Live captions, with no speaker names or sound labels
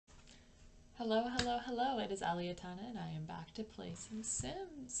Hello, hello, hello. It is Aliatana, and I am back to play some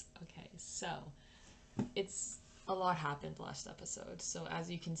Sims. Okay, so it's a lot happened last episode. So as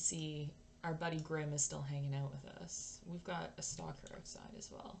you can see, our buddy Grim is still hanging out with us. We've got a stalker outside as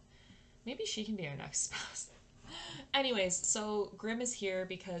well. Maybe she can be our next spouse. Anyways, so Grim is here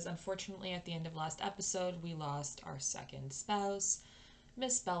because unfortunately at the end of last episode we lost our second spouse,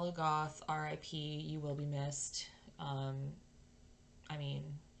 Miss Bellagoth. R.I.P. You will be missed. Um, I mean,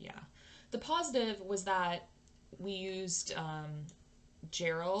 yeah. The positive was that we used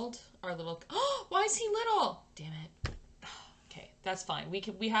Gerald, our little. Oh, why is he little? Damn it. Okay, that's fine.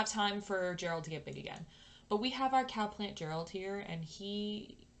 We have time for Gerald to get big again, but we have our cow plant Gerald here, and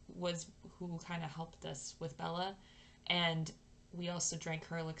he was who kind of helped us with Bella, and we also drank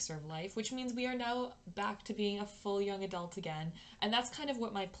her elixir of life, which means we are now back to being a full young adult again. And that's kind of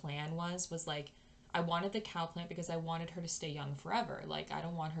what my plan was like I wanted the cow plant because I wanted her to stay young forever. Like I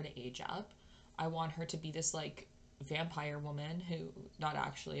don't want her to age up. I want her to be this like vampire woman who not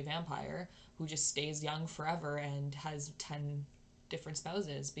actually a vampire who just stays young forever and has 10 different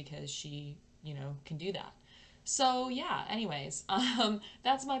spouses because she, can do that. So yeah, anyways,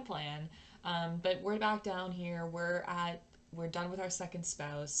 that's my plan. But we're back down here. We're done with our second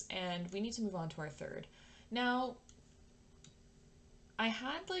spouse, and we need to move on to our third. Now, I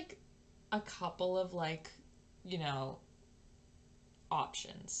had like a couple of you know,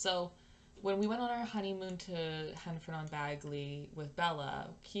 options. So when we went on our honeymoon to Henford on Bagley with Bella,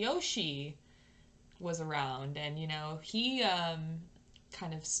 Kiyoshi was around, and he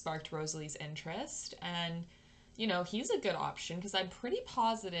kind of sparked Rosalie's interest, and he's a good option because I'm pretty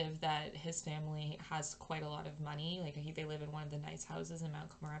positive that his family has quite a lot of money. Like they live in one of the nice houses in Mount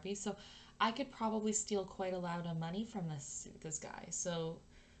Komorebi, so I could probably steal quite a lot of money from this guy. So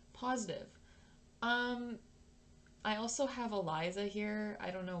positive. Um, I also have Eliza here. I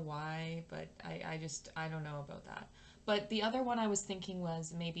don't know why, but I don't know about that. But the other one I was thinking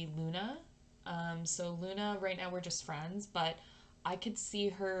was maybe Luna. So Luna, right now we're just friends, but I could see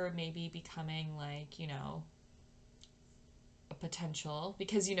her maybe becoming a potential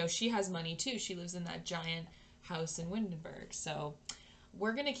because she has money too. She lives in that giant house in Windenburg. So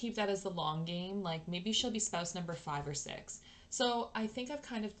we're gonna keep that as the long game. Like maybe she'll be spouse number 5 or 6. So I think I've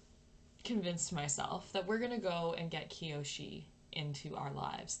kind of convinced myself that we're gonna go and get Kiyoshi into our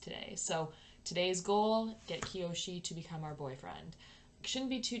lives today. So today's goal: get Kiyoshi to become our boyfriend.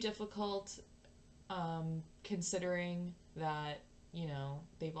 Shouldn't be too difficult, considering that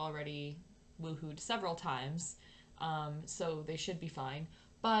they've already woohooed several times, so they should be fine.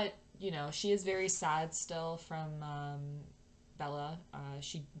 But she is very sad still from Bella.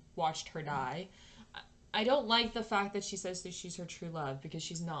 She watched her die. I don't like the fact that she says that she's her true love because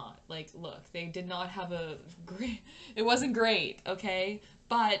she's not. Like, look, they did not have a great. It wasn't great, okay?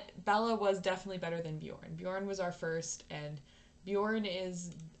 But Bella was definitely better than Bjorn. Bjorn was our first, and Bjorn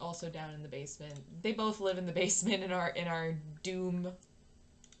is also down in the basement. They both live in the basement in our doom,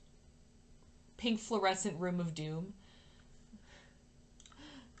 pink fluorescent room of doom.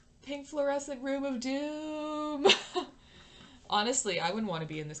 Pink fluorescent room of doom. Honestly, I wouldn't want to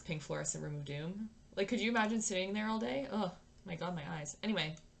be in this pink fluorescent room of doom. Like, could you imagine sitting there all day? Oh, my God, my eyes.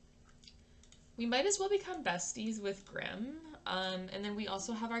 Anyway, we might as well become besties with Grim. And then we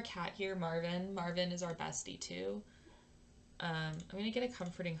also have our cat here, Marvin. Marvin is our bestie, too. I'm going to get a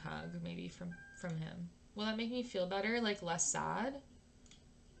comforting hug, maybe, from him. Will that make me feel better? Like, less sad?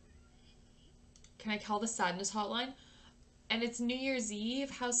 Can I call the sadness hotline? And it's New Year's Eve?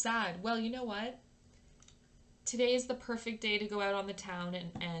 How sad. Well, you know what? Today is the perfect day to go out on the town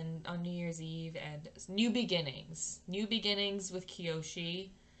and on New Year's Eve and new beginnings. New beginnings with Kiyoshi.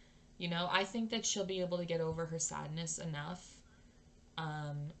 I think that she'll be able to get over her sadness enough.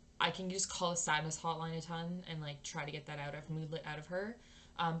 I can just call a sadness hotline a ton and like try to get that moodlet out of her.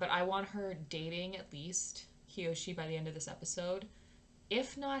 But I want her dating at least Kiyoshi by the end of this episode.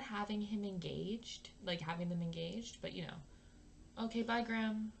 If not having him engaged, like having them engaged, but Okay, bye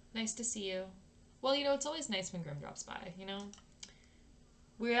Graham. Nice to see you. Well, it's always nice when Grim drops by.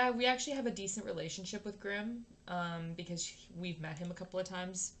 We actually have a decent relationship with Grim, because we've met him a couple of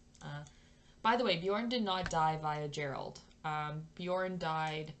times. By the way, Bjorn did not die via Gerald. Bjorn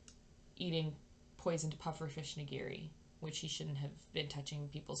died eating poisoned pufferfish nigiri, which he shouldn't have been touching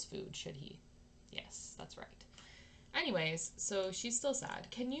people's food, should he? Yes, that's right. Anyways, so she's still sad.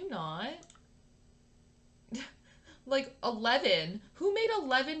 Can you not? Like 11? Who made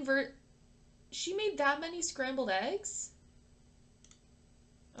 11 She made that many scrambled eggs?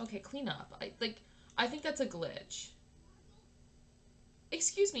 Okay, clean up. I think that's a glitch.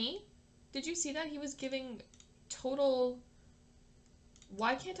 Excuse me? Did you see that? He was giving total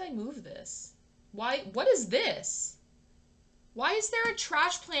Why can't I move this? Why? What is this? Why is there a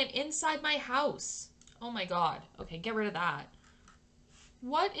trash plant inside my house? Oh my god. Okay, get rid of that.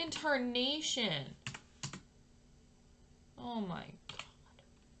 What in tarnation? Oh my god.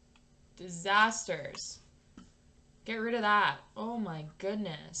 Disasters. Get rid of that. Oh my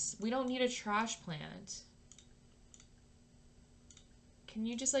goodness. We don't need a trash plant. Can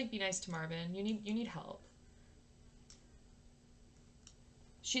you just like be nice to Marvin? You need help.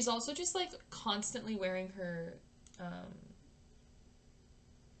 She's also just like constantly wearing her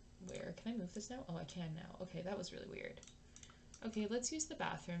where can I move this now? Oh, I can now. Okay, that was really weird. Okay, let's use the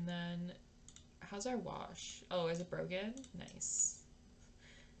bathroom then. How's our wash? Oh, is it broken? Nice.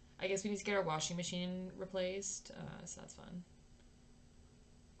 I guess we need to get our washing machine replaced, so that's fun.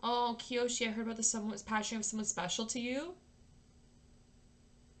 Oh, Kiyoshi, I heard about the passing of someone special to you.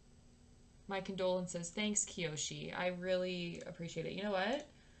 My condolences. Thanks, Kiyoshi. I really appreciate it. You know what?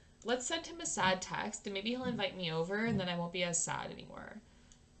 Let's send him a sad text, and maybe he'll invite me over, and then I won't be as sad anymore.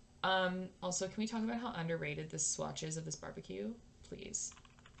 Also, can we talk about how underrated this swatch is of this barbecue? Please.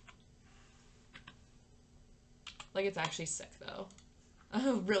 Like, it's actually sick, though. I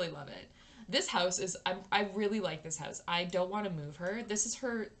really love it. This house is... I really like this house. I don't want to move her. This is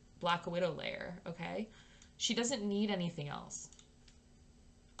her Black Widow lair, okay? She doesn't need anything else.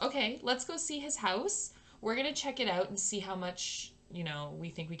 Okay, let's go see his house. We're going to check it out and see how much, you know, we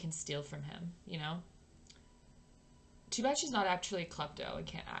think we can steal from him, you know? Too bad she's not actually a klepto and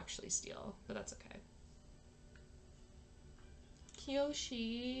can't actually steal, but that's okay.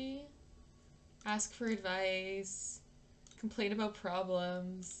 Kiyoshi. Ask for advice. Complain about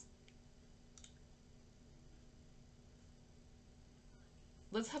problems.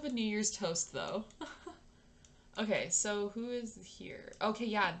 Let's have a New Year's toast, though. Okay, so who is here? Okay,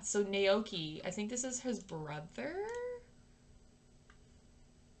 yeah, so Naoki. I think this is his brother?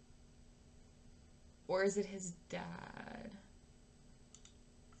 Or is it his dad?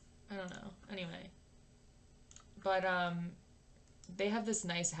 I don't know. Anyway. But, they have this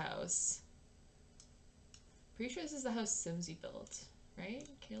nice house. Pretty sure this is the house Simsy built, right?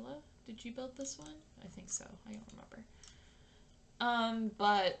 Kayla? Did you build this one? I think so. I don't remember.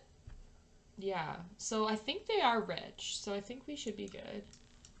 But yeah. So I think they are rich. So I think we should be good.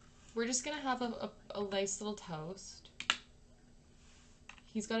 We're just gonna have a nice little toast.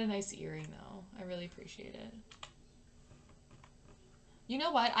 He's got a nice earring though. I really appreciate it. You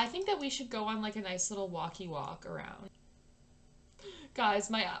know what? I think that we should go on like a nice little walkie walk around. Guys,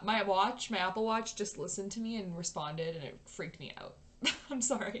 my Apple Watch just listened to me and responded and it freaked me out. I'm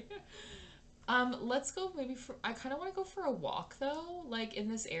sorry. Let's go maybe I kind of want to go for a walk though, like in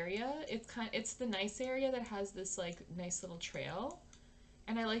this area. It's the nice area that has this like nice little trail.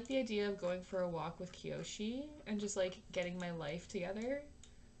 And I like the idea of going for a walk with Kiyoshi and just like getting my life together.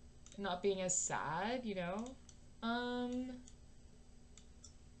 Not being as sad, you know?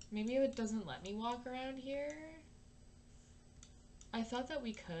 Maybe it doesn't let me walk around here. I thought that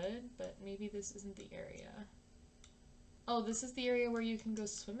we could, but maybe this isn't the area. Oh, this is the area where you can go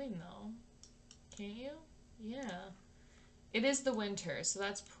swimming, though. Can't you? Yeah. It is the winter, so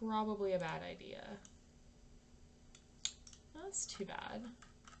that's probably a bad idea. That's too bad.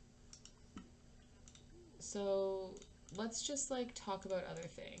 So, let's just, like, talk about other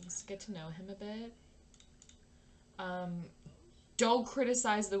things. Get to know him a bit. Don't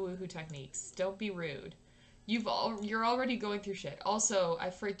criticize the woohoo techniques. Don't be rude. You're already going through shit. Also,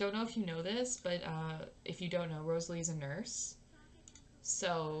 don't know if you know this, but if you don't know, Rosalie is a nurse.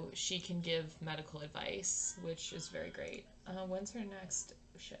 So she can give medical advice, which is very great. When's her next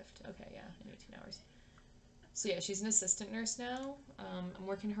shift? Okay, yeah, in 18 hours. So yeah, she's an assistant nurse now. I'm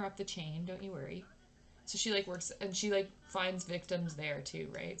working her up the chain, don't you worry. So she like works, and she like finds victims there too,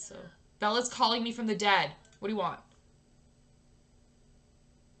 right? So Bella's calling me from the dead. What do you want?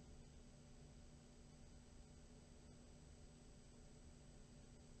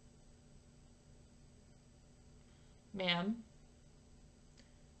 Ma'am,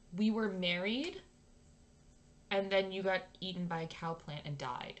 we were married, and then you got eaten by a cow plant and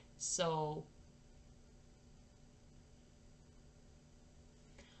died. So,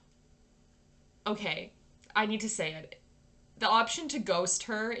 okay, I need to say it. The option to ghost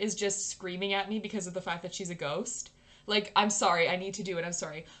her is just screaming at me because of the fact that she's a ghost. Like, I'm sorry, I need to do it, I'm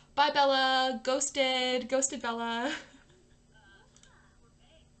sorry. Bye, Bella! Ghosted! Ghosted Bella!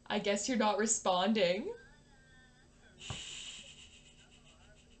 I guess you're not responding.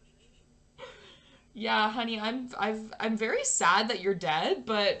 Yeah, honey, I'm very sad that you're dead,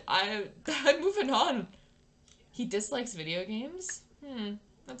 but I'm moving on. He dislikes video games?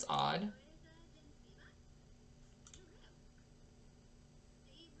 That's odd.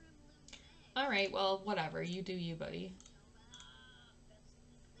 Alright, well, whatever. You do you, buddy.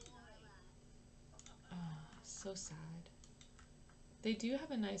 Oh, so sad. They do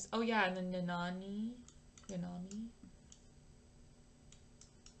have a nice... Oh, yeah, and then Nanami.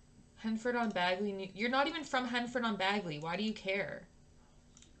 Henford on Bagley. You're not even from Henford on Bagley. Why do you care?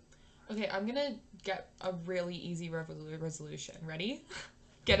 Okay, I'm gonna get a really easy resolution. Ready?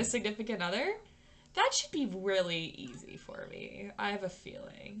 Get a significant other? That should be really easy for me. I have a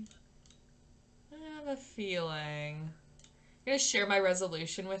feeling. I'm gonna share my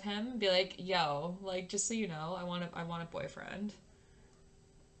resolution with him and be like, yo, like, just so you know, I want a boyfriend.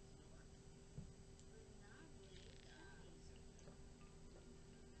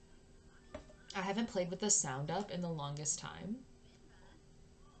 I haven't played with the sound up in the longest time.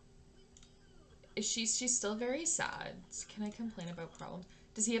 She's still very sad. Can I complain about problems?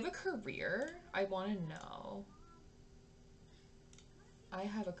 Does he have a career? I want to know. I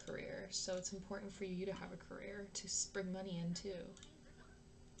have a career, so it's important for you to have a career to bring money in too.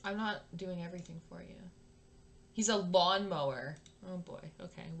 I'm not doing everything for you. He's a lawnmower. Oh boy.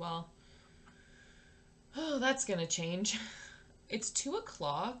 Okay, well. Oh, that's gonna change. It's 2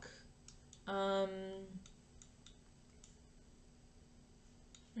 o'clock.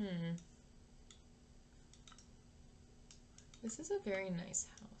 This is a very nice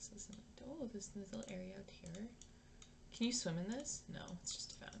house, isn't it? Oh, there's this little area out here. Can you swim in this? No, it's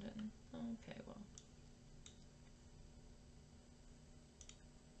just a fountain. Okay, well.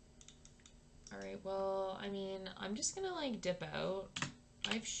 Alright, well, I mean, I'm just gonna, like, dip out.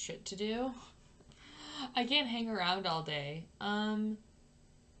 I have shit to do. I can't hang around all day.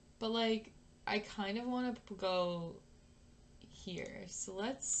 But, like, I kind of want to go here. So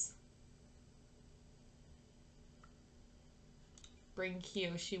let's bring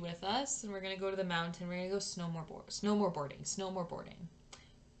Kiyoshi with us, and we're gonna go to the mountain. We're gonna go snowboarding.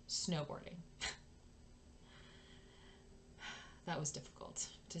 That was difficult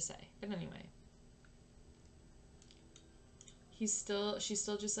to say, but anyway. She's still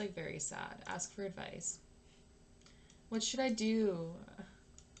just like very sad. Ask for advice. What should I do?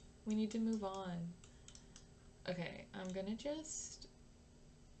 We need to move on. Okay, I'm gonna just...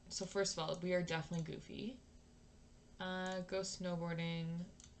 So first of all, we are definitely goofy. Go snowboarding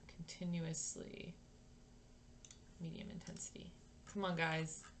continuously. Medium intensity. Come on,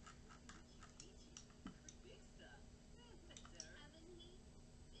 guys.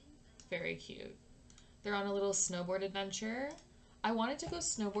 Very cute. They're on a little snowboard adventure. I wanted to go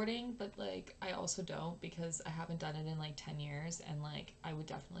snowboarding, but like I also don't because I haven't done it in like 10 years and like I would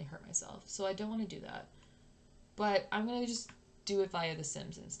definitely hurt myself. So I don't want to do that. But I'm going to just do it via The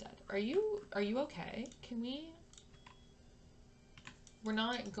Sims instead. Are you okay? Can we... We're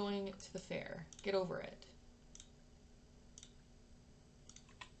not going to the fair. Get over it.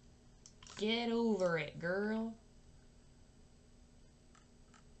 Get over it, girl.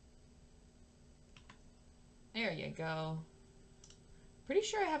 There you go. Pretty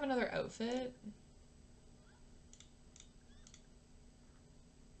sure I have another outfit.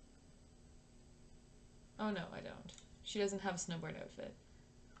 Oh no, I don't. She doesn't have a snowboard outfit.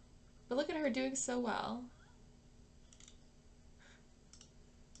 But look at her doing so well.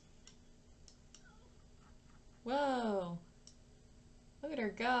 Whoa. Look at her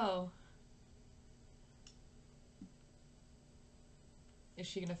go. Is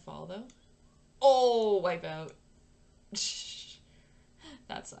she gonna fall though? Oh, wipe out.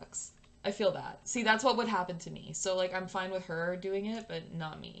 That sucks. I feel bad. See, that's what would happen to me. So, like, I'm fine with her doing it, but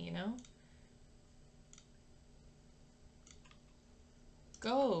not me, you know?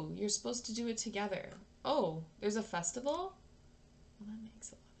 Go. You're supposed to do it together. Oh, there's a festival? Well, that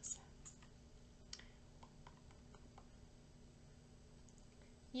makes a lot of sense.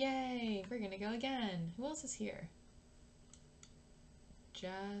 Yay! We're gonna go again. Who else is here?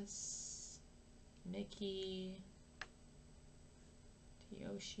 Jess, Nikki,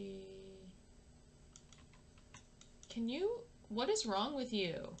 Yoshi. Can you... What is wrong with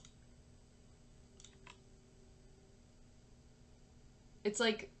you? It's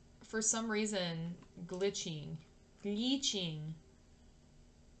like, for some reason, glitching.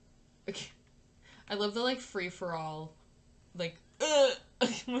 Okay. I love the, like, free-for-all, like,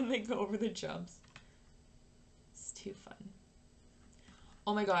 when they go over the jumps. It's too fun.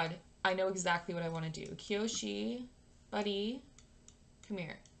 Oh my god, I know exactly what I want to do. Kiyoshi, buddy, come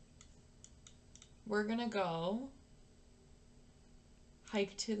here. We're gonna go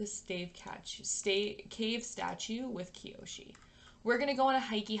hike to the cave statue with Kiyoshi. We're gonna go on a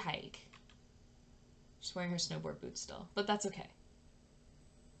hikey hike. She's wearing her snowboard boots still, but that's okay.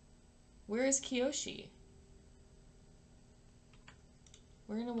 Where is Kiyoshi?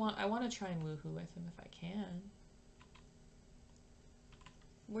 I want to try and woohoo with him if I can.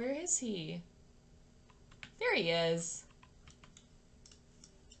 Where is he? There he is.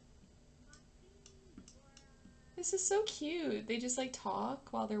 This is so cute. They just like talk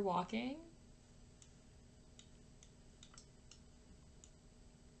while they're walking.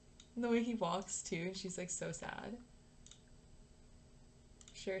 And the way he walks too, and she's like so sad.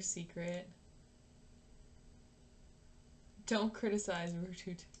 Share a secret. Don't criticize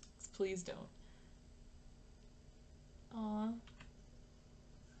Rutu. Please don't. Aw.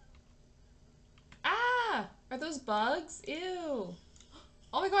 Ah! Are those bugs? Ew.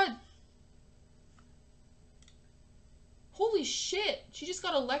 Oh my god. Holy shit. She just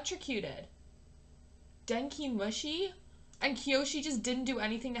got electrocuted. Denki Mushi? And Kyoshi just didn't do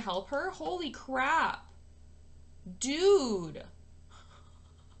anything to help her? Holy crap. Dude.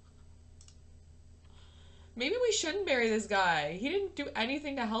 Maybe we shouldn't bury this guy. He didn't do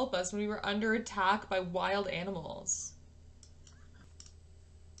anything to help us when we were under attack by wild animals.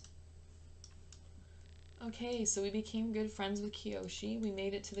 Okay, so we became good friends with Kyoshi. We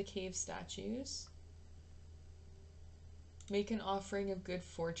made it to the cave statues. Make an offering of good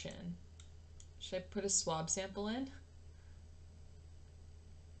fortune. Should I put a swab sample in?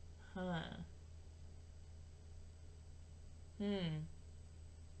 Huh.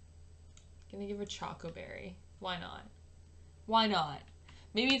 Gonna give her chocoberry. Why not? Why not?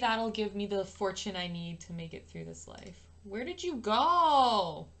 Maybe that'll give me the fortune I need to make it through this life. Where did you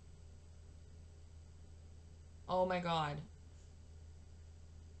go? Oh my god.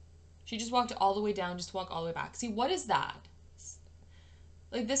 She just walked all the way down just to walk all the way back. See, what is that?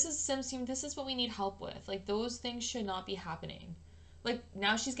 Like, this is SimSteam. This is what we need help with. Like, those things should not be happening. Like,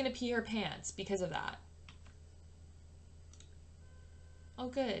 now she's gonna pee her pants because of that. Oh,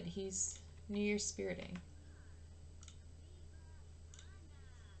 good. He's New Year's spiriting.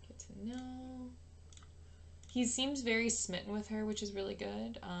 Get to know. He seems very smitten with her, which is really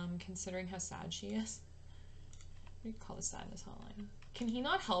good, considering how sad she is. What do you call the sadness hotline? Can he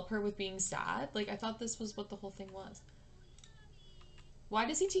not help her with being sad? Like, I thought this was what the whole thing was. Why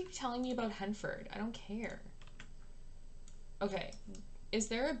does he keep telling me about Henford? I don't care. Okay. Is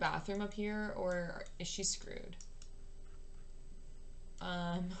there a bathroom up here, or is she screwed?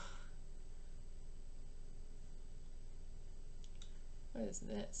 What is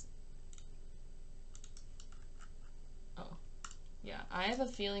this? Oh. Yeah, I have a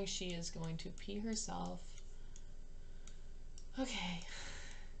feeling she is going to pee herself. Okay.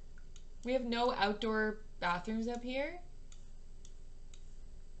 We have no outdoor bathrooms up here?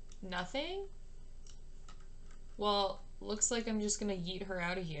 Nothing? Well, looks like I'm just gonna yeet her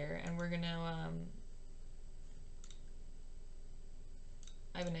out of here, and we're gonna,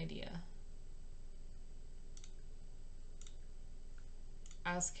 I have an idea.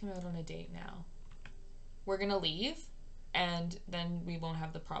 Ask him out on a date now. We're gonna leave, and then we won't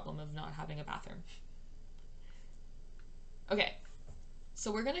have the problem of not having a bathroom. Okay,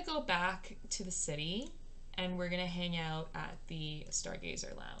 so we're gonna go back to the city, and we're gonna hang out at the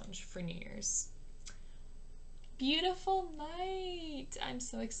Stargazer Lounge for New Year's. Beautiful night! I'm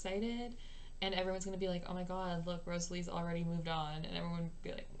so excited. And everyone's gonna be like, oh my god, look, Rosalie's already moved on. And everyone would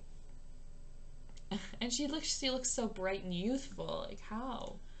be like, and she looks so bright and youthful. Like,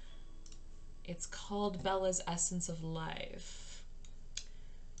 how? It's called Bella's Essence of Life.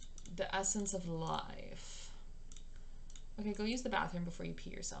 The essence of life. Okay, go use the bathroom before you pee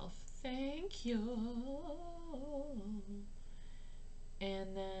yourself. Thank you.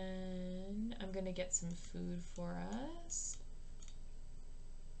 And then I'm gonna get some food for us.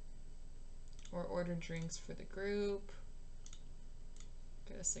 Or order drinks for the group.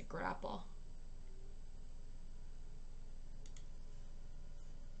 Get us a grapple.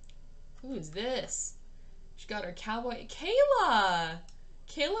 Who is this? She got her cowboy. Kayla!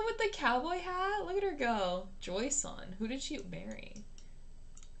 Kayla with the cowboy hat? Look at her go. Joy-san. Who did she marry?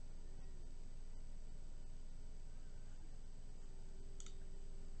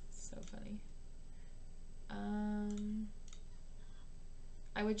 So funny.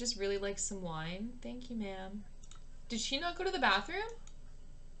 I would just really like some wine. Thank you, ma'am. Did she not go to the bathroom?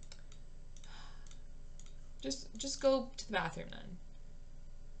 Just go to the bathroom then.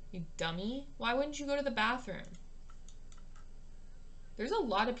 You dummy. Why wouldn't you go to the bathroom? There's a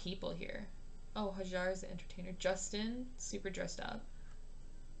lot of people here. Oh, Hajar is the entertainer. Justin, super dressed up.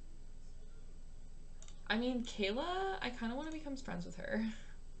 I mean, Kayla, I kind of want to become friends with her.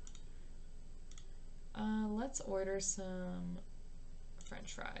 Let's order some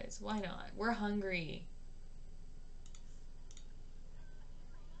French fries. Why not? We're hungry.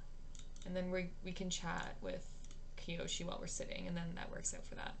 And then we can chat with Kiyoshi while we're sitting, and then that works out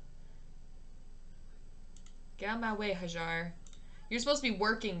for that. Get out of my way, Hajar. You're supposed to be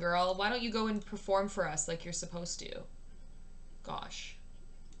working, girl. Why don't you go and perform for us like you're supposed to? Gosh.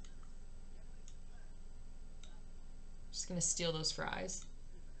 Just gonna steal those fries.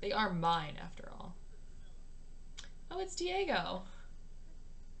 They are mine, after all. Oh, it's Diego.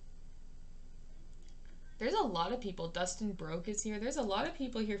 There's a lot of people. Dustin Broke is here. There's a lot of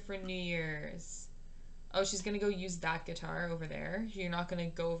people here for New Year's. Oh, she's gonna go use that guitar over there. You're not gonna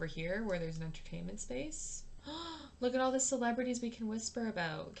go over here where there's an entertainment space? Look at all the celebrities we can whisper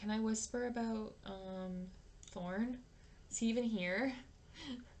about. Can I whisper about, Thorne? Is he even here?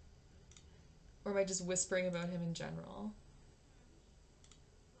 Or am I just whispering about him in general?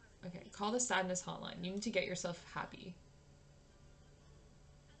 Okay, call the sadness hotline. You need to get yourself happy.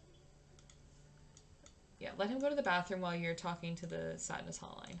 Yeah, let him go to the bathroom while you're talking to the sadness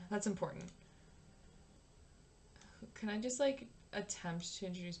hotline. That's important. Can I just, like, attempt to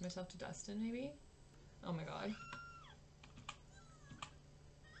introduce myself to Dustin, maybe? Oh my god.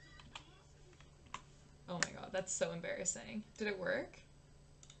 Oh my god, that's so embarrassing. Did it work?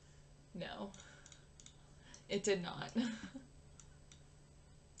 No. It did not.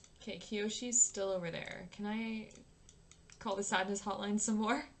 Okay, Kiyoshi's still over there. Can I call the sadness hotline some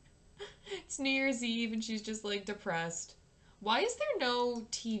more? It's New Year's Eve and she's just like depressed. Why is there no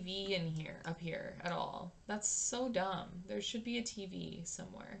TV in here, up here, at all? That's so dumb. There should be a TV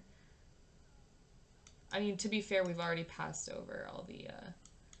somewhere. I mean, to be fair, we've already passed over all the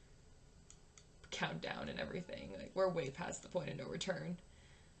countdown and everything. Like, we're way past the point of no return.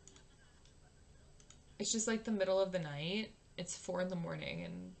 It's just like the middle of the night. It's 4 in the morning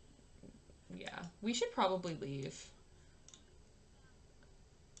and yeah, we should probably leave.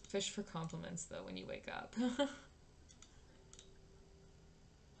 Fish for compliments, though, when you wake up.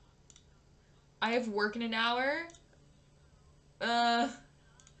 I have work in an hour?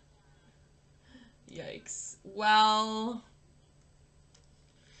 Yikes. Well,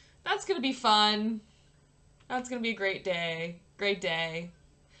 that's gonna be fun. That's gonna be a great day. Great day.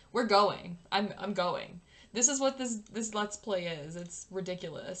 We're going. I'm going. This is what this Let's Play is. It's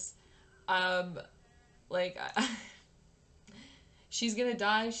ridiculous. Like, she's gonna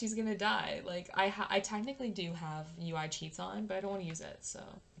die, she's gonna die. Like, I technically do have UI cheats on, but I don't want to use it, so.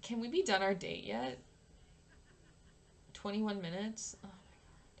 Can we be done our date yet? 21 minutes? Oh my god.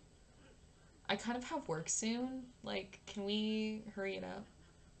 I kind of have work soon. Like, can we hurry it up?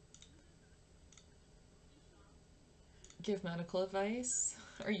 Give medical advice?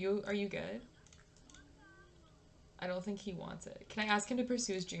 Are you good? I don't think he wants it. Can I ask him to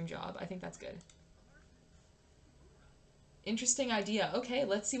pursue his dream job? I think that's good. Interesting idea. Okay,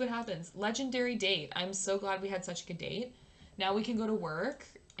 let's see what happens. Legendary date. I'm so glad we had such a good date. Now we can go to work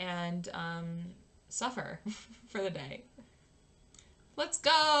and suffer for the day. Let's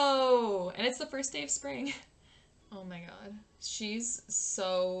go! And it's the first day of spring. Oh my god. She's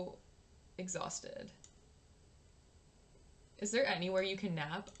so exhausted. Is there anywhere you can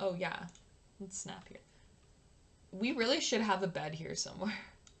nap? Oh yeah. Let's nap here. We really should have a bed here somewhere.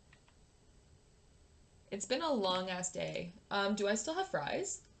 It's been a long ass day. Do I still have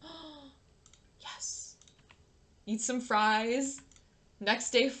fries? Yes. Eat some fries.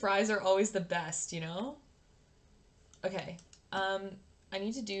 Next day fries are always the best, you know? Okay. I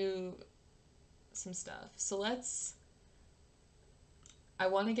need to do some stuff. So let's... I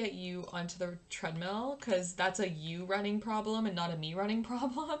want to get you onto the treadmill because that's a you running problem and not a me running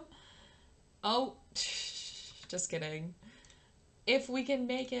problem. Oh, just kidding. If we can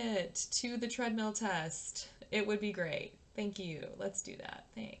make it to the treadmill test, it would be great. Thank you. Let's do that.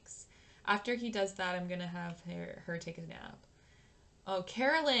 Thanks. After he does that, I'm going to have her take a nap. Oh,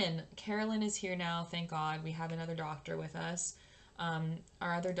 Carolyn. Carolyn is here now. Thank God. We have another doctor with us.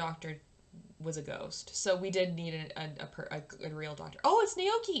 Our other doctor was a ghost. So we did need a real doctor. Oh, it's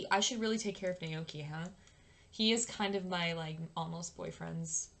Naoki. I should really take care of Naoki, huh? He is kind of my, like, almost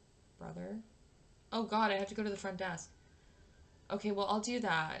boyfriend's brother. Oh, God. I have to go to the front desk. Okay, well, I'll do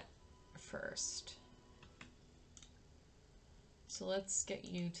that first. So let's get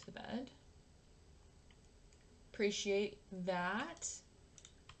you to the bed. Appreciate that.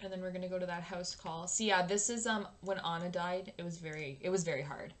 And then we're gonna go to that house call. So yeah, this is when Anna died. It was very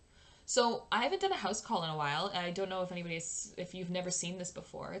hard. So I haven't done a house call in a while. I don't know if you've never seen this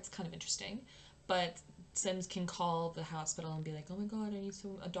before. It's kind of interesting. But Sims can call the hospital and be like, oh my god, I need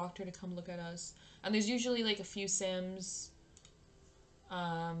a doctor to come look at us. And there's usually like a few Sims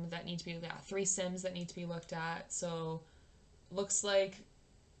that need to be, 3 Sims that need to be looked at. So looks like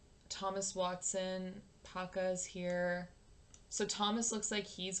Thomas Watson, Paka's here. So Thomas looks like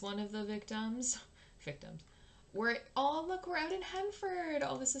he's one of the victims. Oh, look, we're out in Henford.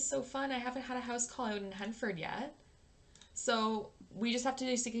 Oh, this is so fun. I haven't had a house call out in Henford yet. So we just have to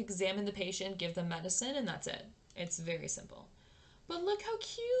basically examine the patient, give them medicine, and that's it. It's very simple. But look how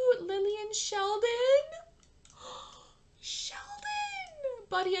cute, Lily and Sheldon. Sheldon!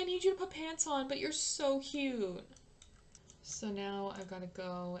 Buddy, I need you to put pants on, but you're so cute. So now I've got to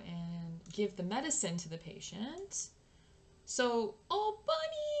go and give the medicine to the patient. So, oh,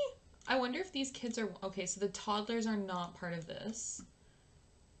 Bunny! I wonder if these kids are... Okay, so the toddlers are not part of this.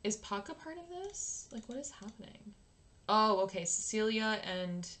 Is Paka part of this? Like, what is happening? Oh, okay, Cecilia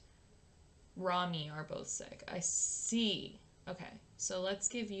and Rami are both sick. I see. Okay, so let's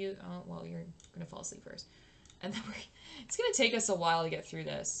give you... Oh, well, you're going to fall asleep first. And then it's going to take us a while to get through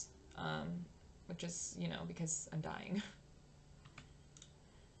this. Which is, you know, because I'm dying.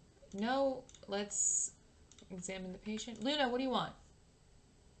 No, let's examine the patient. Luna, what do you want?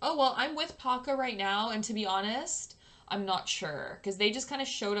 Oh, well, I'm with Paka right now, and to be honest, I'm not sure. Because they just kind of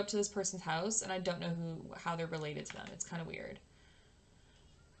showed up to this person's house, and I don't know how they're related to them. It's kind of weird.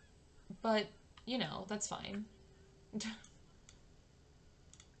 But, you know, that's fine.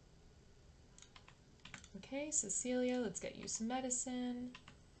 Okay, Cecilia, let's get you some medicine.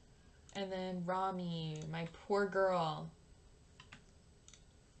 And then Rami, my poor girl.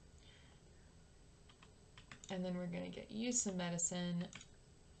 And then we're going to get you some medicine.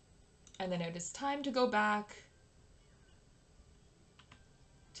 And then it is time to go back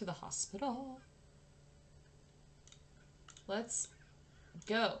to the hospital. Let's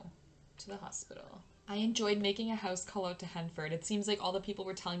go to the hospital. I enjoyed making a house call out to Henford. It seems like all the people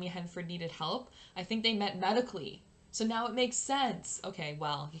were telling me Henford needed help. I think they meant medically. So now it makes sense. Okay,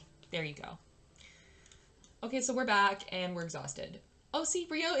 well, there you go. Okay, so we're back and we're exhausted. Oh, see,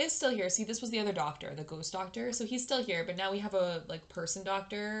 Rio is still here. See, this was the other doctor, the ghost doctor. So he's still here, but now we have a, like, person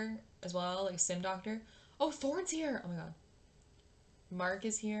doctor as well, like a sim doctor. Oh, Thorne's here! Oh my god. Mark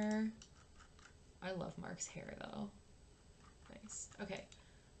is here. I love Mark's hair, though. Nice. Okay.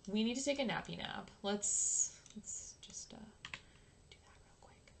 We need to take a nappy nap. Let's just do that real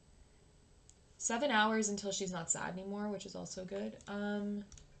quick. 7 hours until she's not sad anymore, which is also good.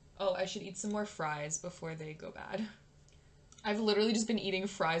 Oh, I should eat some more fries before they go bad. I've literally just been eating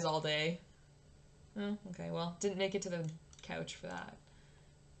fries all day. Oh, okay, well, didn't make it to the couch for that.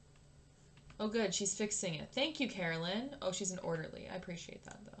 Oh, good, she's fixing it. Thank you, Carolyn. Oh, she's an orderly. I appreciate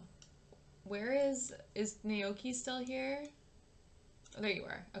that, though. Where is Naoki still here? Oh, there you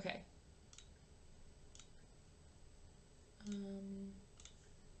are. Okay.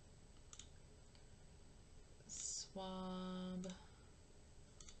 Swab.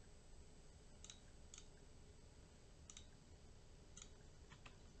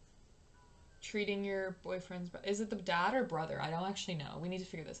 Treating your boyfriend's... Is it the dad or brother? I don't actually know. We need to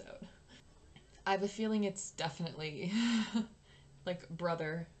figure this out. I have a feeling it's definitely like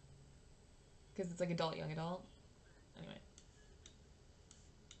brother. Because it's like adult, young adult. Anyway.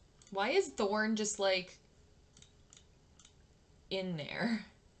 Why is Thorne just like in there?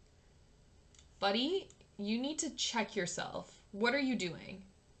 Buddy, you need to check yourself. What are you doing?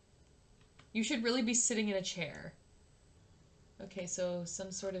 You should really be sitting in a chair. Okay, so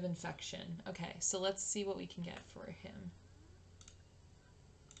some sort of infection. Okay, so let's see what we can get for him.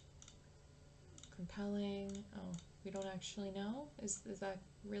 Compelling. Oh, we don't actually know? Is that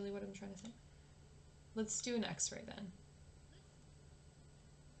really what I'm trying to say? Let's do an x-ray then.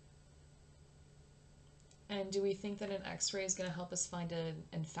 And do we think that an x-ray is going to help us find an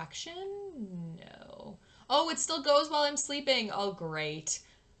infection? No. Oh, it still goes while I'm sleeping. Oh, great.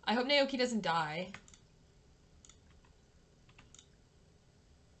 I hope Naoki doesn't die.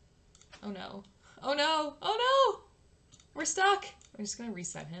 Oh no. Oh no! Oh no! We're stuck! I'm just gonna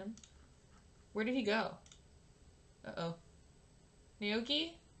reset him. Where did he go? Uh-oh.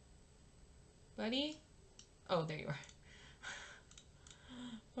 Naoki? Buddy? Oh, there you are.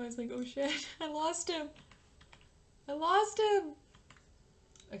 I was like, oh shit, I lost him. I lost him!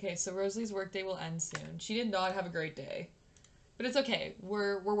 Okay, so Rosalie's workday will end soon. She did not have a great day. But it's okay.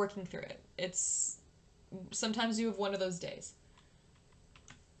 We're working through it. It's... Sometimes you have one of those days.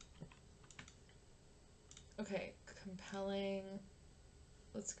 Okay, compelling.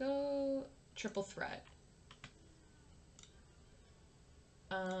 Let's go triple threat.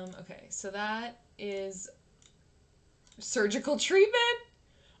 Okay, so that is surgical treatment?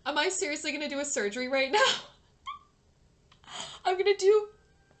 Am I seriously gonna do a surgery right now? I'm gonna do...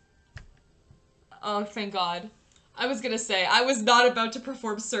 Oh, thank God. I was gonna say, I was not about to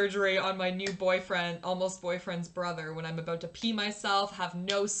perform surgery on my new boyfriend, almost boyfriend's brother, when I'm about to pee myself, have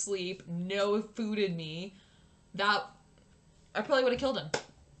no sleep, no food in me. That... I probably would have killed him.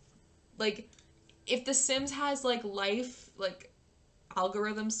 Like, if The Sims has like life, like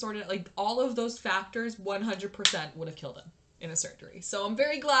algorithms sorted, like all of those factors 100% would have killed him in a surgery. So I'm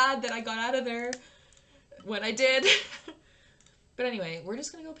very glad that I got out of there when I did. But anyway, we're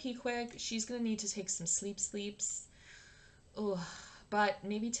just gonna go pee quick. She's gonna need to take some sleeps. Oh, but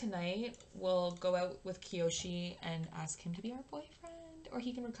maybe tonight we'll go out with Kiyoshi and ask him to be our boyfriend, or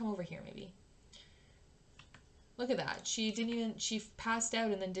he can come over here maybe. Look at that. She passed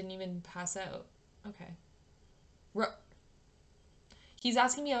out and then didn't even pass out. Okay. He's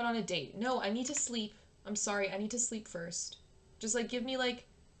asking me out on a date. No, I need to sleep. I'm sorry, I need to sleep first. Just like give me like...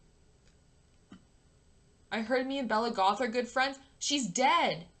 I heard me and Bella Goth are good friends. She's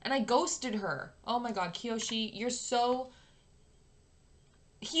dead and I ghosted her. Oh my god, Kiyoshi, you're so...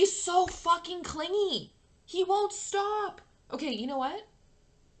 He's so fucking clingy. He won't stop. Okay, you know what?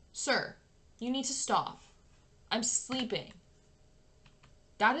 Sir, you need to stop. I'm sleeping.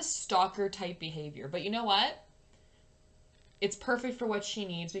 That is stalker type behavior. But you know what? It's perfect for what she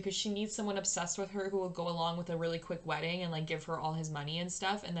needs because she needs someone obsessed with her who will go along with a really quick wedding and like give her all his money and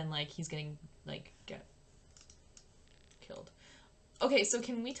stuff. And then like he's getting like get killed. Okay, so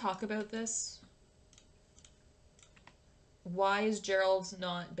can we talk about this? Why is Gerald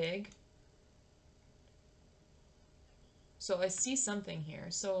not big? So I see something here.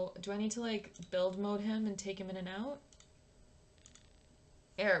 So do I need to like build mode him and take him in and out?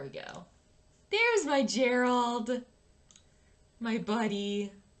 There we go. There's my Gerald. My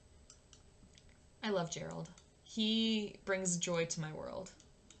buddy. I love Gerald. He brings joy to my world.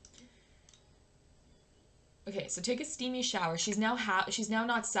 Okay, so take a steamy shower. She's now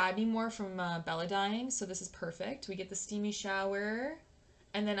not sad anymore from Bella dying, so this is perfect. We get the steamy shower,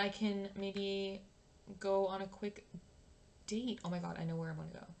 and then I can maybe go on a quick date. Oh my god, I know where I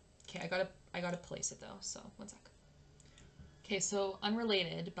want to go. Okay, I gotta place it though. So 1 sec. Okay, so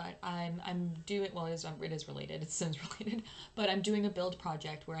unrelated, but I'm doing, well, it is related. It's Sims related, but I'm doing a build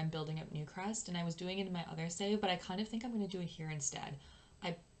project where I'm building up Newcrest, and I was doing it in my other save, but I kind of think I'm going to do it here instead.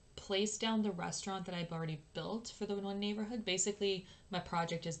 I placed down the restaurant that I've already built for the one neighborhood. Basically, my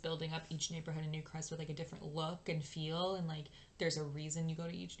project is building up each neighborhood in Newcrest with like a different look and feel, and like there's a reason you go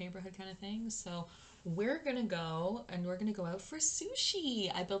to each neighborhood kind of thing. So we're gonna go and we're gonna go out for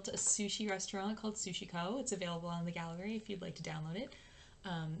sushi. I built a sushi restaurant called Sushi Co. It's available on the gallery if you'd like to download it.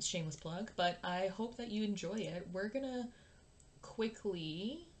 Shameless plug, but I hope that you enjoy it. We're gonna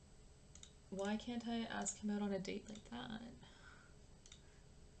quickly... Why can't I ask him out on a date like that?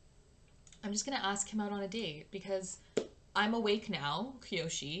 I'm just gonna ask him out on a date because I'm awake now,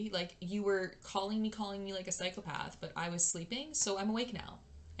 Kiyoshi. Like, you were calling me like a psychopath, but I was sleeping, so I'm awake now.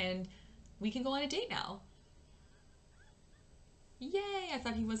 And we can go on a date now. Yay! I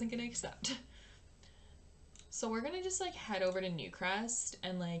thought he wasn't gonna accept. So we're gonna just like head over to Newcrest,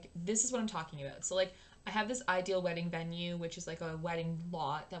 and like this is what I'm talking about. So like I have this ideal wedding venue, which is like a wedding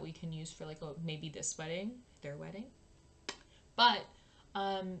lot that we can use for like maybe this wedding, their wedding. But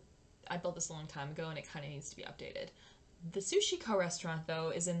I built this a long time ago and it kind of needs to be updated. The Sushi Co restaurant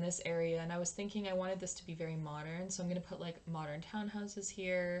though is in this area, and I was thinking I wanted this to be very modern, so I'm gonna put like modern townhouses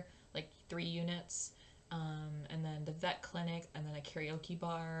here, like 3 units, and then the vet clinic, and then a karaoke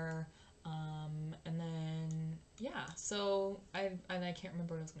bar, and then yeah. So I can't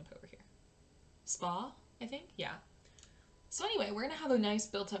remember what I was gonna put over here. Spa, I think, yeah. So anyway, we're gonna have a nice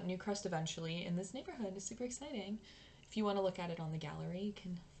built-up Newcrest eventually in this neighborhood. It's super exciting. If you want to look at it on the gallery, you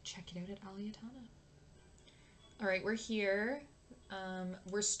can check it out at Aliatana. All right, we're here.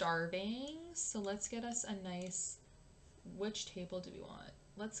 We're starving, so let's get us a nice... Which table do we want?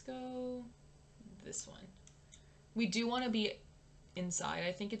 Let's go this one. We do want to be inside.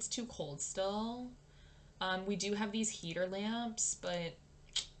 I think it's too cold still. We do have these heater lamps, but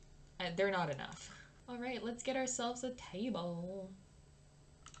they're not enough. All right, let's get ourselves a table.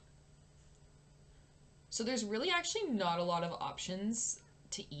 So there's really actually not a lot of options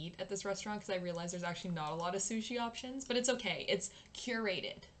to eat at this restaurant because I realized there's actually not a lot of sushi options, but it's okay. It's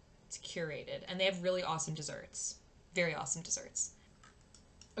curated. It's curated. And they have really awesome desserts. Very awesome desserts.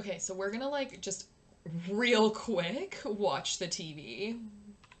 Okay, so we're gonna like just real quick watch the TV.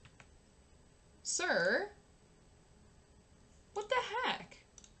 Sir? What the heck?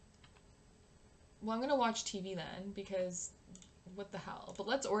 Well, I'm gonna watch TV then because what the hell? But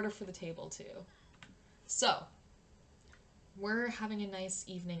let's order for the table too. So, we're having a nice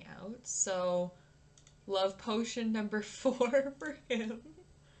evening out. So, love potion number 4 for him.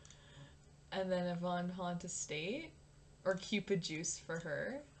 And then Yvonne Haunt Estate. Or Cupid Juice for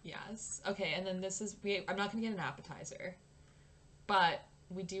her. Yes. Okay, and then this is... I'm not going to get an appetizer. But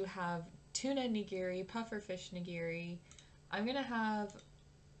we do have tuna nigiri, puffer fish nigiri. I'm going to have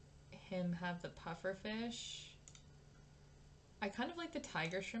him have the puffer fish. I kind of like the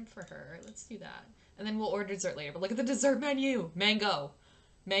tiger shrimp for her. Let's do that. And then we'll order dessert later. But look at the dessert menu. Mango.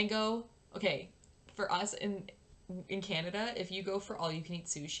 Mango. Okay. For us in Canada, if you go for all-you-can-eat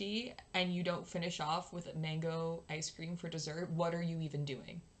sushi and you don't finish off with mango ice cream for dessert, what are you even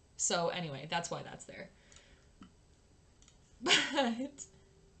doing? So anyway, that's why that's there. But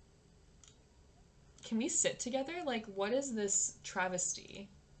can we sit together? Like, what is this travesty?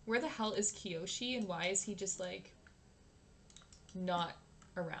 Where the hell is Kiyoshi and why is he just like not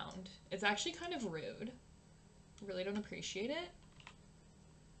around? It's actually kind of rude. Really don't appreciate it.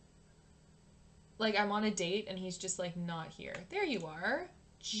 Like, I'm on a date and he's just like not here. There you are.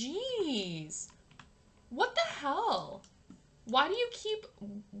 Jeez. What the hell? Why do you keep...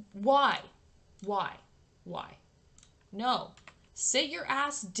 Why? Why? Why? No. Sit your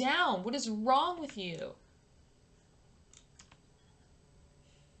ass down. What is wrong with you?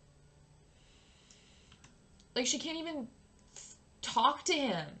 Like, she can't even talk to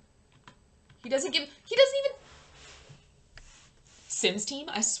him. He doesn't even... Sims team,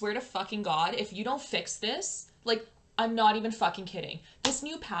 I swear to fucking God, if you don't fix this, like, I'm not even fucking kidding. This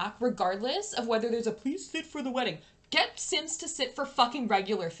new pack, regardless of whether there's a please sit for the wedding, get Sims to sit for fucking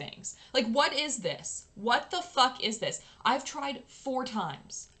regular things. Like, what is this? What the fuck is this? I've tried 4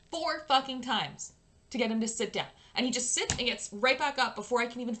 times. 4 fucking times to get him to sit down. And he just sits and gets right back up before I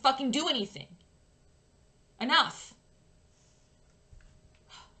can even fucking do anything. Enough.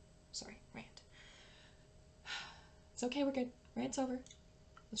 Sorry, rant. It's okay, we're good. Rant's over.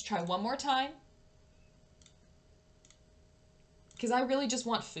 Let's try one more time. Because I really just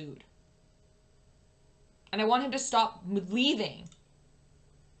want food. And I want him to stop leaving.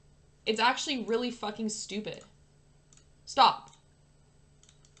 It's actually really fucking stupid. Stop.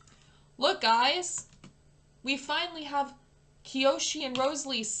 Look, guys. We finally have Kiyoshi and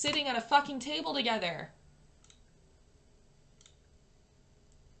Rosalie sitting at a fucking table together.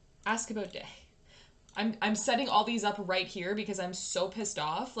 Ask about day. I'm setting all these up right here because I'm so pissed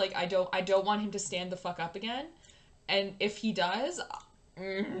off. Like, I don't want him to stand the fuck up again. And if he does...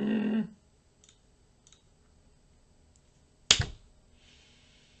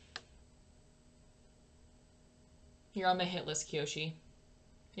 You're on my hit list, Kiyoshi.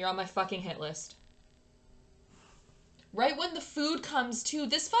 You're on my fucking hit list. Right when the food comes too.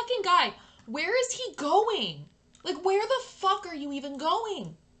 This fucking guy, where is he going? Like, where the fuck are you even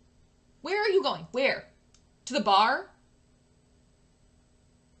going? Where are you going? Where? To the bar?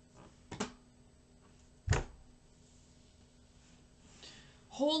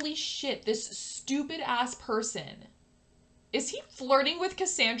 Holy shit, this stupid ass person. Is he flirting with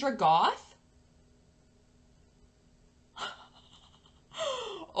Cassandra Goth?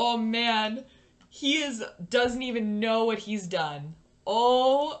 Oh man, doesn't even know what he's done.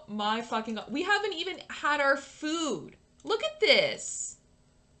 Oh my fucking God. We haven't even had our food. Look at this.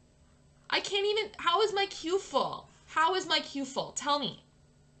 I can't even... How is my queue full? How is my queue full? Tell me.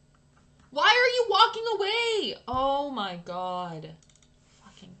 Why are you walking away? Oh my God.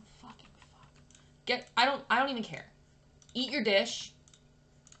 Fuck. I don't even care. Eat your dish.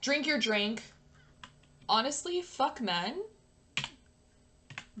 Drink your drink. Honestly, fuck men.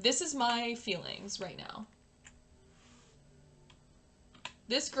 This is my feelings right now.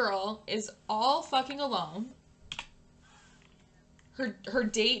 This girl is all fucking alone. Her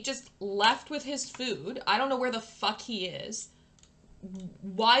date just left with his food. I don't know where the fuck he is.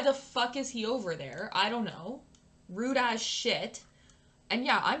 Why the fuck is he over there? I don't know. Rude ass shit. And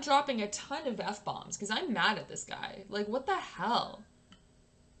yeah, I'm dropping a ton of F-bombs because I'm mad at this guy. Like, what the hell?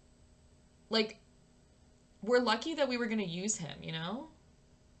 Like, we're lucky that we were going to use him, you know?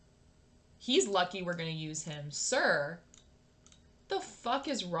 He's lucky we're going to use him. Sir, the fuck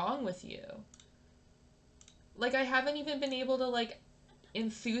is wrong with you? Like, I haven't even been able to, like,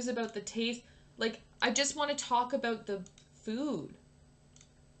 enthuse about the taste. Like, I just want to talk about the food.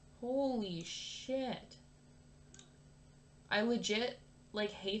 Holy shit. I legit,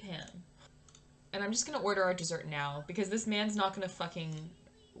 like, hate him. And I'm just gonna order our dessert now, because this man's not gonna fucking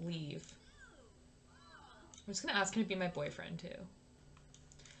leave. I'm just gonna ask him to be my boyfriend, too.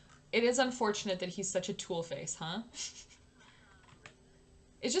 It is unfortunate that he's such a tool face, huh?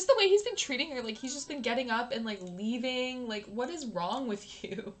 It's just the way he's been treating her. Like, he's just been getting up and, like, leaving. Like, what is wrong with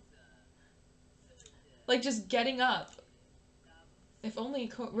you? Like, just getting up. If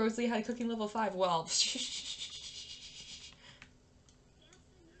only Rosalie had cooking level 5. Well.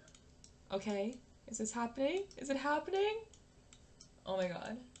 Okay. Is this happening? Is it happening? Oh my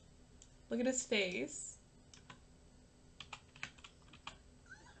God. Look at his face.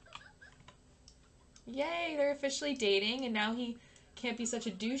 Yay, they're officially dating, and now he Can't be such a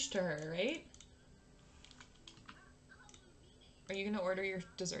douche to her, right? Are you gonna order your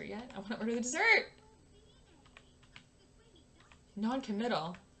dessert yet? I wanna order the dessert!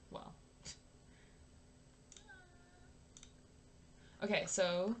 Non-committal? Well. Okay,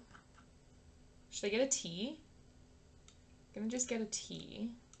 so... should I get a tea? I'm gonna just get a tea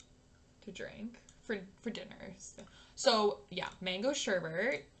to drink for dinner. So, yeah, mango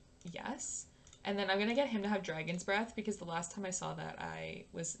sherbet, yes. And then I'm gonna get him to have dragon's breath because the last time I saw that I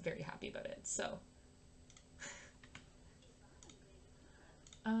was very happy about it, so.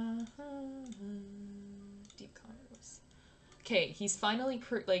 Deep combos. Okay, he's finally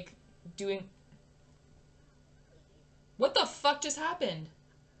like doing. What the fuck just happened?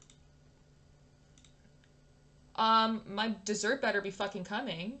 My dessert better be fucking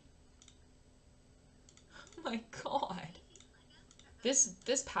coming. Oh my god.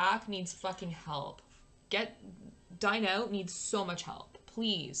 This pack needs fucking help. Dine Out needs so much help.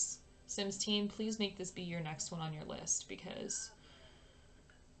 Please. Sims team, please make this be your next one on your list because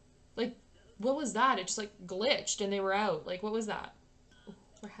like what was that? It just like glitched and they were out. Like what was that? Ooh,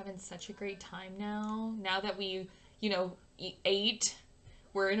 we're having such a great time now. Now that we, you know, ate,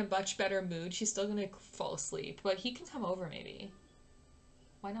 we're in a much better mood. She's still gonna fall asleep, but he can come over maybe.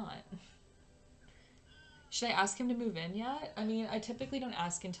 Why not? Should I ask him to move in yet? I mean, I typically don't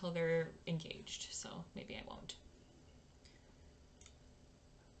ask until they're engaged, so maybe I won't.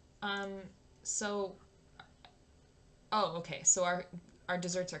 So... oh, okay, so our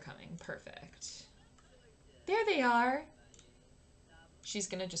desserts are coming. Perfect. There they are! She's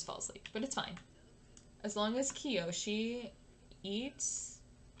gonna just fall asleep, but it's fine. As long as Kiyoshi eats...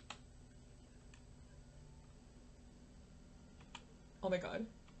 oh my god.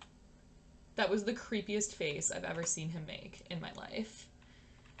 That was the creepiest face I've ever seen him make in my life.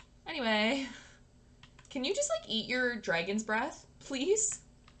 Anyway, can you just like eat your dragon's breath, please?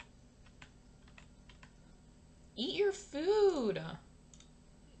 Eat your food.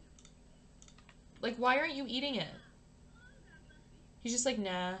 Like, why aren't you eating it? He's just like,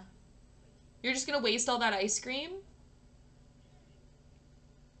 nah. You're just gonna waste all that ice cream?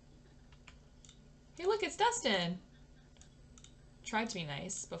 Hey, look, it's Dustin. Tried to be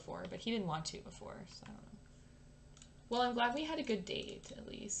nice before, but he didn't want to before, so I don't know. Well, I'm glad we had a good date, at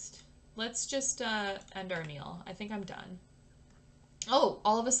least. Let's just end our meal. I think I'm done. Oh,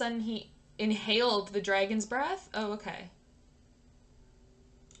 all of a sudden he inhaled the dragon's breath? Oh, okay.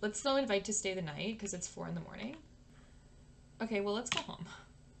 Let's still invite to stay the night, because it's 4 in the morning. Okay, well, let's go home.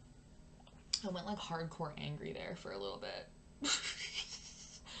 I went, like, hardcore angry there for a little bit.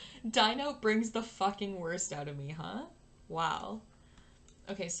 Dino brings the fucking worst out of me, huh? Wow.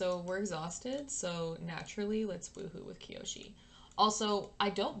 Okay, so we're exhausted, so naturally, let's woohoo with Kiyoshi. Also, I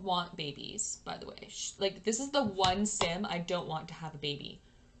don't want babies, by the way. Like, this is the one sim I don't want to have a baby.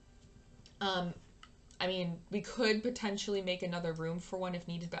 I mean, we could potentially make another room for one if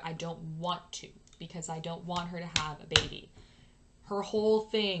needed, but I don't want to because I don't want her to have a baby. Her whole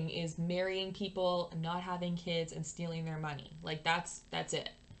thing is marrying people, not having kids, and stealing their money. Like, that's it.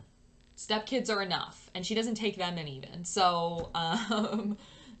 Stepkids are enough, and she doesn't take them in even. So,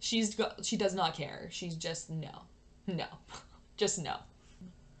 she does not care. She's just no. Just no.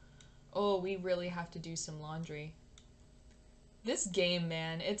 Oh, we really have to do some laundry. This game,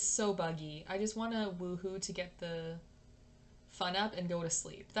 man, it's so buggy. I just want to woohoo to get the fun up and go to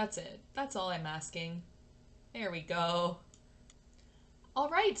sleep. That's it. That's all I'm asking. There we go. All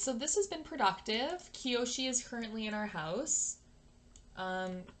right, so this has been productive. Kiyoshi is currently in our house.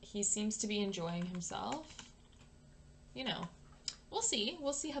 He seems to be enjoying himself. You know, we'll see.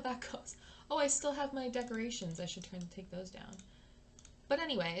 We'll see how that goes. Oh, I still have my decorations. I should try to take those down. But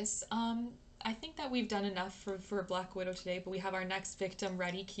anyways, I think that we've done enough for Black Widow today, but we have our next victim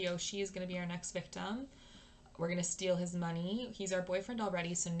ready. Kiyoshi is going to be our next victim. We're going to steal his money. He's our boyfriend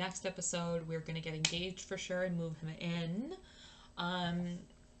already, so next episode we're going to get engaged for sure and move him in.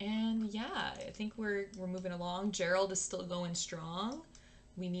 And yeah, I think we're moving along. Gerald is still going strong.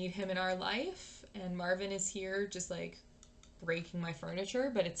 We need him in our life, and Marvin is here just like breaking my furniture,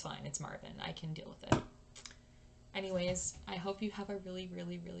 but it's fine. It's Marvin. I can deal with it. Anyways, I hope you have a really,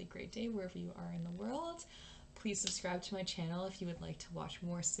 really, really great day wherever you are in the world. Please subscribe to my channel if you would like to watch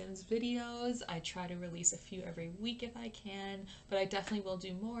more Sims videos. I try to release a few every week if I can, but I definitely will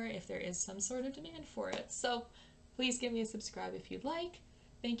do more if there is some sort of demand for it. So please give me a subscribe if you'd like.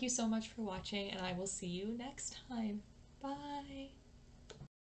 Thank you so much for watching, and I will see you next time. Bye!